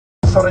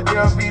So the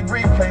LV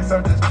briefcase,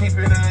 I'm just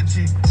keeping it a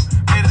G.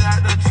 Made it out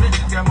the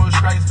trenches, got more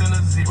stripes than a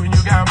Z. When you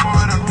got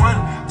more than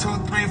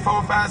 1, 2, 3,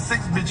 4, 5,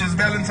 6 bitches,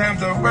 Valentine's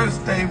the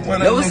worst day.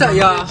 Yo, what's up,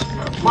 y'all?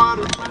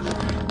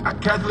 Our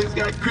Catholics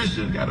got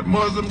Christians, got a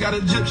Muslim, got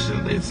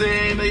Egyptian. They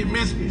saying they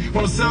miss me.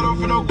 Wanna settle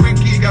for no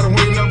quickie, gotta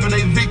win up in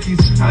they Vickies.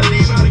 I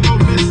leave out and go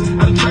missing.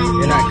 I done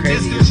traveled a long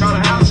distance, try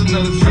to house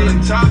another city.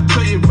 Talk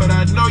to you, but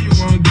I know you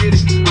won't get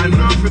it. I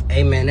know.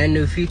 Hey man, that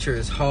new feature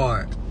is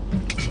hard.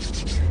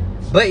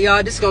 But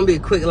y'all, this is gonna be a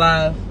quick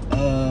live.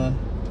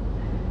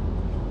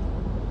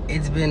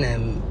 It's been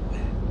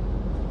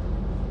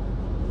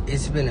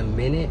a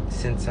minute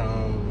since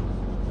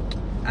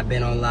I've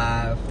been on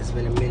live. It's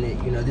been a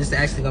minute. You know, this is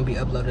actually gonna be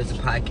uploaded as a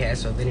podcast,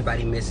 so if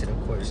anybody missed it,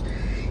 of course,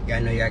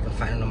 y'all know y'all can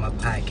find it on my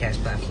podcast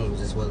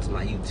platforms as well as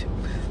my YouTube.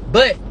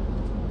 But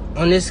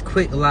on this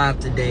quick live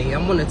today,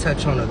 I'm gonna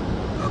touch on a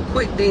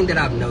quick thing that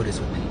I've noticed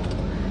with people.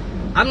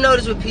 I've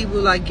noticed with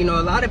people, like, you know,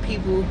 a lot of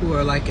people who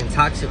are like in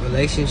toxic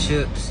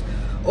relationships,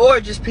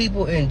 or just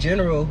people in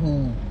general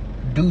who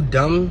do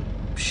dumb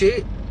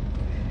shit.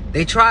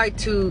 They try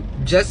to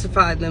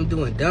justify them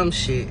doing dumb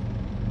shit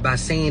by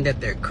saying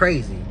that they're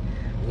crazy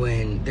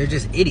when they're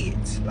just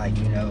idiots. Like,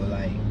 you know,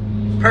 like,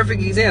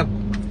 perfect example.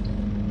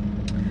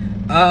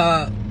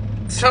 A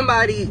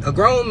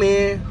grown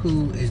man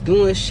who is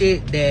doing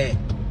shit that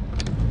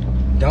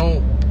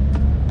don't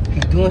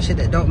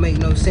make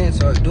no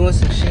sense, or doing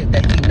some shit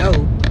that he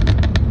know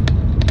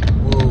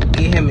will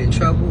get him in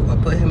trouble or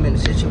put him in a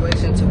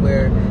situation to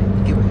where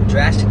he can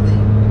drastically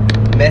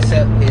mess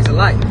up his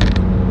life,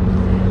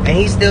 and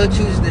he still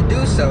chooses to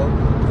do so.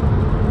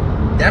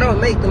 That don't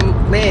make the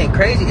man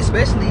crazy,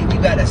 especially if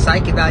you got a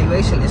psych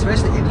evaluation.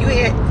 Especially if you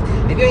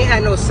ain't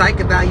had no psych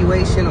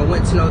evaluation or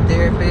went to no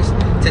therapist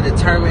to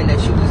determine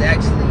that you was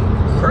actually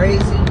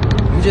crazy.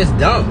 You just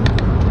dumb.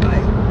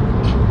 Like,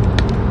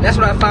 that's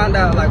what I found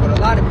out. Like, with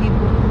a lot of people,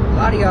 a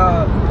lot of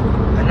y'all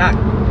are not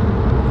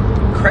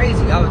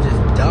crazy. Y'all are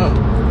just dumb.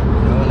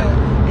 You know.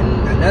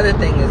 And another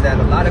thing is that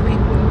a lot of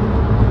people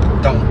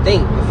don't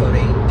think before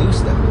they do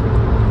stuff.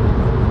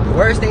 The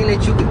worst thing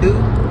that you could do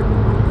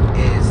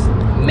is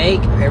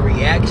make a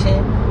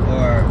reaction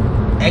or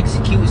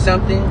execute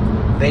something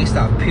based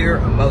off pure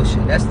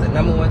emotion. That's the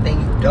number one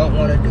thing you don't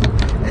want to do,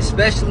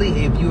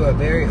 especially if you're a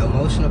very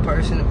emotional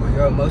person or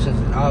your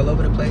emotions are all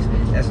over the place.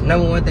 That's the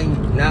number one thing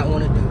you do not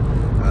want to do.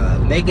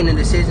 Making a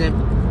decision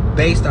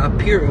based off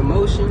pure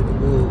emotion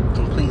will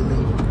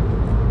completely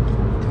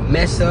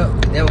mess up.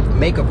 They'll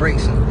make or break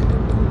something.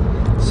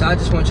 So I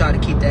just want y'all to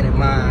keep that in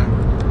mind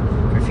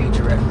for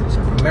future reference.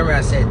 So remember,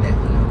 I said that,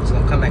 you know, it's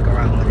gonna come back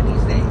around one of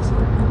these days.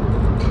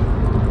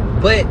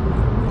 But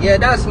yeah,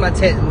 that's my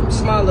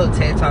small little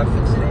TED talk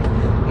for today.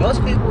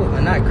 Most people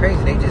are not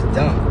crazy; they just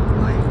dumb.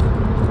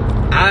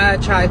 Like, I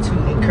try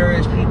to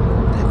encourage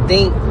people to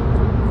think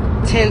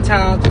 10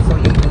 times before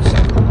you do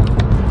something.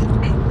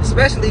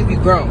 Especially if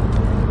you're grown.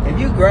 If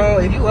you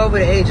over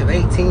the age of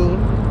 18,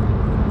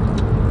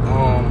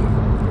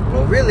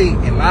 well, really,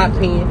 in my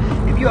opinion,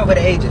 if you're over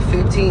the age of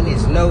 15,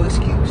 it's no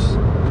excuse.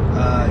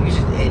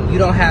 And you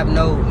don't have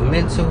no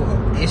mental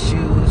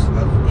issues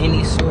of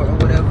any sort or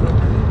whatever.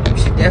 You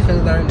should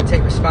definitely learn to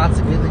take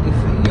responsibility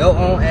for your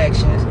own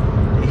actions.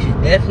 You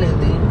should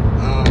definitely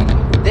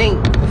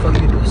think before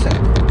you do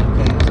something.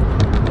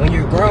 Because when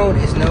you're grown,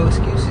 it's no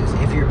excuses.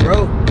 If you're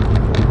broke,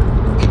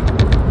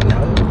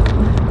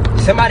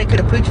 somebody could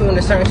have put you in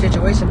a certain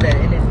situation, but at the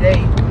end of the day,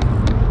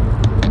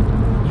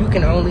 you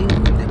can only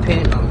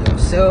depend on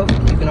yourself,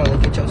 and you can only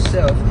get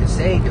yourself and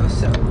save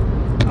yourself.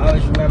 I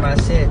always remember I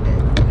said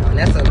that, you know, and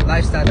that's a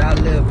lifestyle that I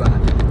live by.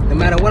 No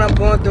matter what I'm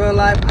going through in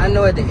life, I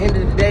know at the end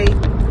of the day,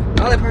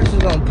 the only person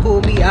who's gonna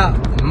pull me out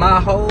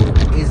my hole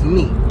is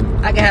me.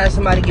 I can have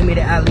somebody give me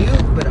the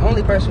alley-oop, but the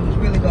only person who's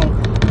really gonna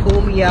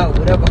pull me out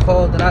whatever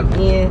hole that I'm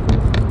in,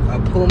 or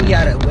pull me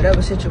out of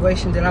whatever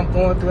situation that I'm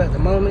going through at the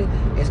moment,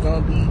 is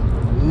gonna be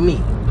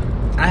me.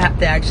 I have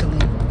to actually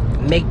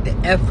make the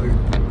effort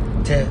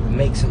to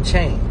make some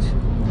change.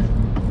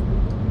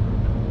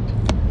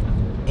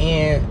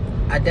 And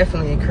I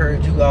definitely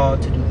encourage you all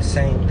to do the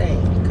same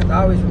thing. Because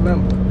I always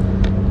remember,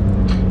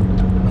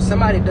 when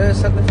somebody does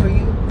something for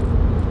you,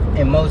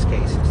 in most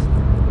cases,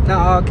 not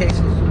all cases,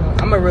 you know,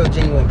 I'm a real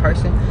genuine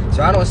person,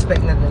 so I don't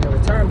expect nothing in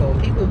return. But when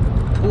people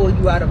pull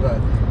you out of a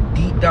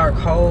deep, dark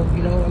hole,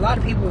 you know, a lot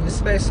of people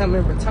expect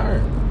something in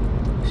return.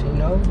 You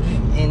know,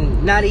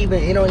 and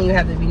it don't even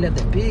have to be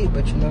nothing big,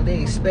 but you know, they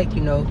expect,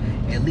 you know,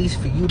 at least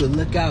for you to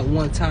look out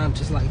one time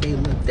just like they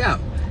looked out.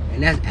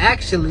 And that's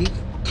actually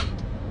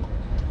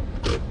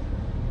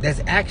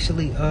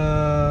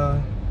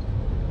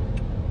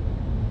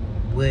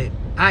what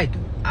I do.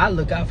 I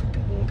look out for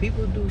people. When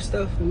people do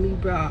stuff for me,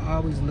 bro, I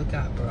always look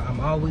out, bro. I'm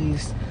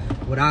always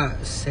what I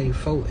say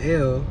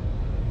 4L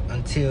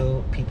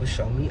until people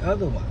show me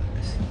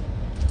otherwise.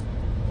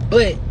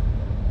 But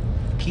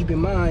keep in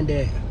mind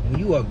that when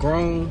you are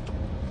grown,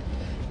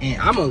 and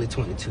I'm only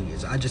 22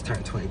 years old, I just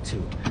turned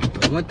 22.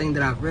 But one thing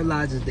that I've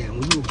realized is that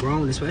when you're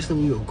grown, especially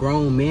when you're a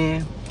grown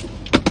man,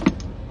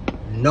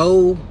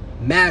 no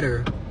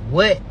matter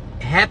what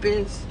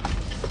happens,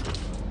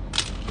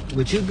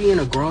 with you being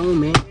a grown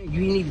man,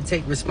 you need to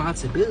take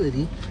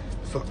responsibility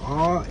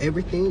for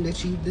everything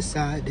that you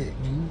decide that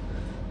you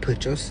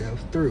put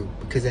yourself through.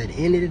 Because at the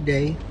end of the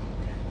day,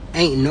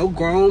 ain't no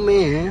grown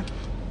man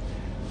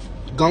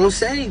gonna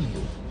save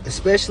you.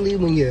 Especially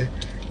when your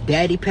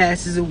daddy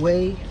passes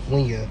away,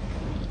 when your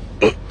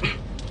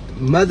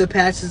mother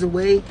passes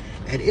away.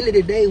 At the end of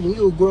the day, when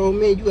you're a grown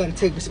man, you gotta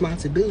take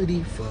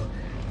responsibility for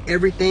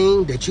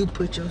everything that you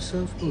put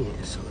yourself in.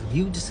 So if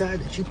you decide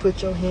that you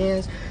put your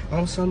hands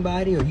on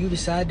somebody, or you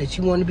decide that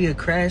you want to be a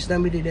crash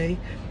dummy today,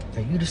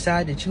 or you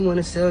decide that you want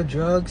to sell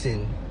drugs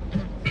and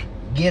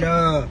get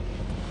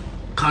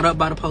caught up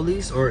by the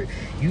police, or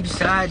you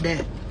decide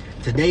that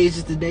today is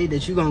just the day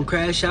that you're gonna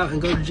crash out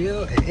and go to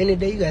jail, at the end of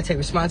the day, you gotta take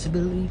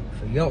responsibility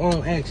for your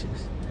own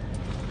actions.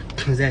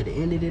 Because at the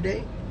end of the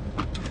day,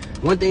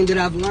 one thing that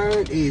I've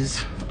learned is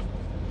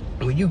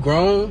when you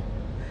grown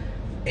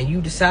and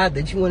you decide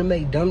that you want to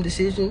make dumb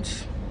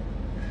decisions,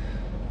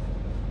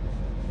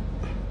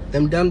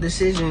 them dumb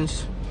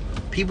decisions,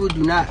 people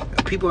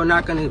are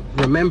not going to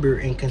remember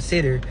and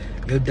consider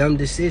your dumb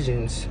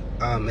decisions,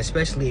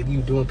 especially if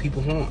you're doing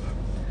people harm.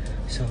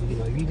 So, you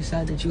know, if you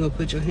decide that you're going to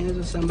put your hands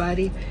on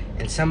somebody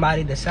and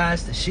somebody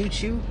decides to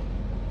shoot you,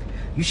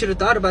 you should have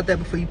thought about that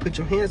before you put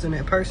your hands on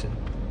that person.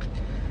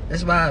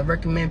 That's why I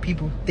recommend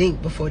people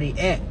think before they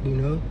act, you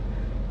know.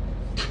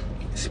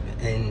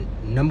 And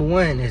number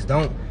one is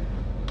don't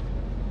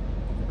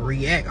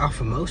react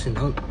off emotion.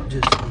 Don't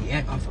just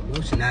react off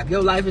emotion. Now, if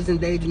your life is in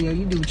danger, you know,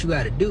 you do what you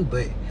got to do.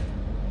 But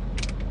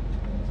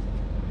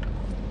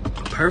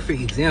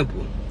perfect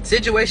example,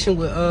 situation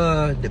with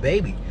the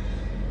baby.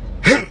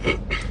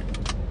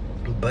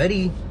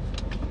 Buddy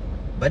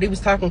was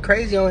talking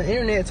crazy on the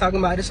internet, talking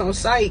about this on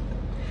site,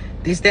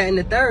 this, that, and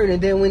the third.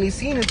 And then when he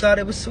seen it, thought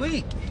it was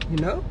sweet, you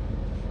know.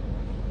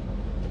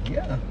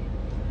 Yeah.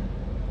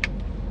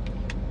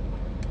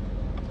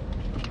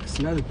 That's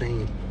another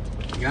thing.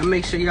 Y'all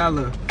make sure y'all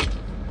are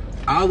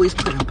always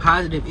putting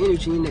positive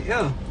energy in the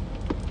air.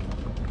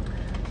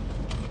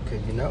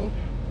 Because, you know,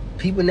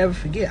 people never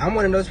forget. I'm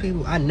one of those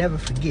people, I never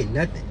forget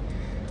nothing.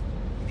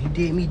 If you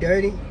did me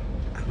dirty,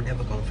 I'm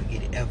never going to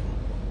forget it, ever.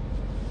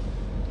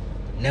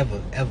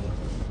 Never, ever.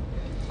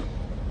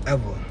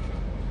 Ever.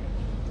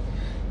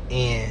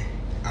 And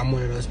I'm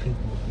one of those people,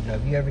 you know,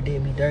 if you ever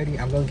did me dirty,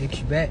 I'm going to get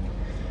you back.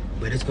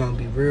 But it's going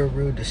to be real,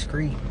 real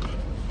discreet.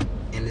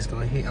 And it's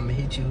going to hit, I'm going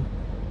to hit you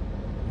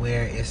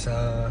where it's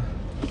the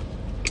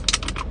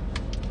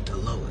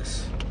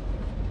lowest.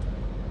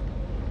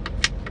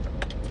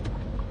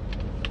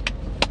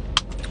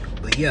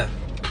 But yeah,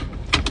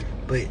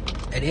 but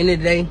at the end of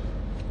the day,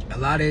 a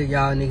lot of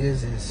y'all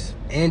niggas is,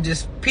 and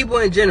just people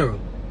in general,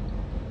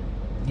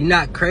 you're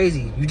not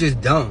crazy, you just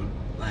dumb.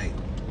 Like,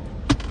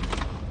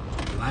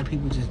 a lot of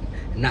people just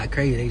not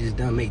crazy, they just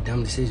dumb, make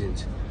dumb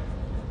decisions.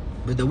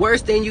 But the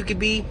worst thing you could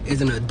be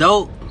is an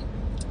adult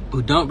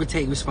who don't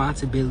take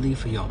responsibility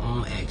for your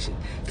own action.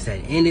 Because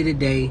at the end of the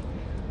day,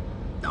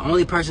 the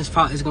only person's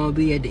fault is going to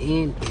be at the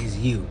end is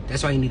you.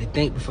 That's why you need to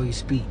think before you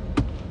speak.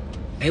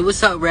 Hey,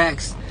 what's up,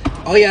 Rax?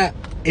 Oh, yeah.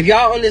 If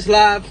y'all on this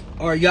live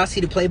or y'all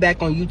see the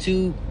playback on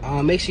YouTube,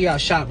 make sure y'all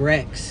shop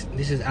Rax.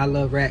 This is I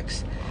Love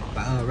Rax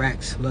by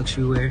Rax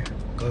Luxury Wear.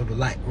 Go to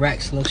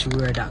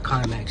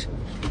raxluxurywear.com, actually.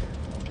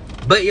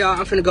 But, y'all,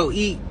 I'm finna go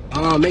eat.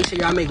 Make sure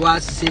y'all make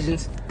wise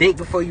decisions. Think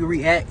before you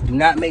react. Do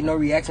not make no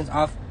reactions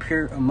off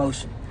pure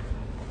emotion.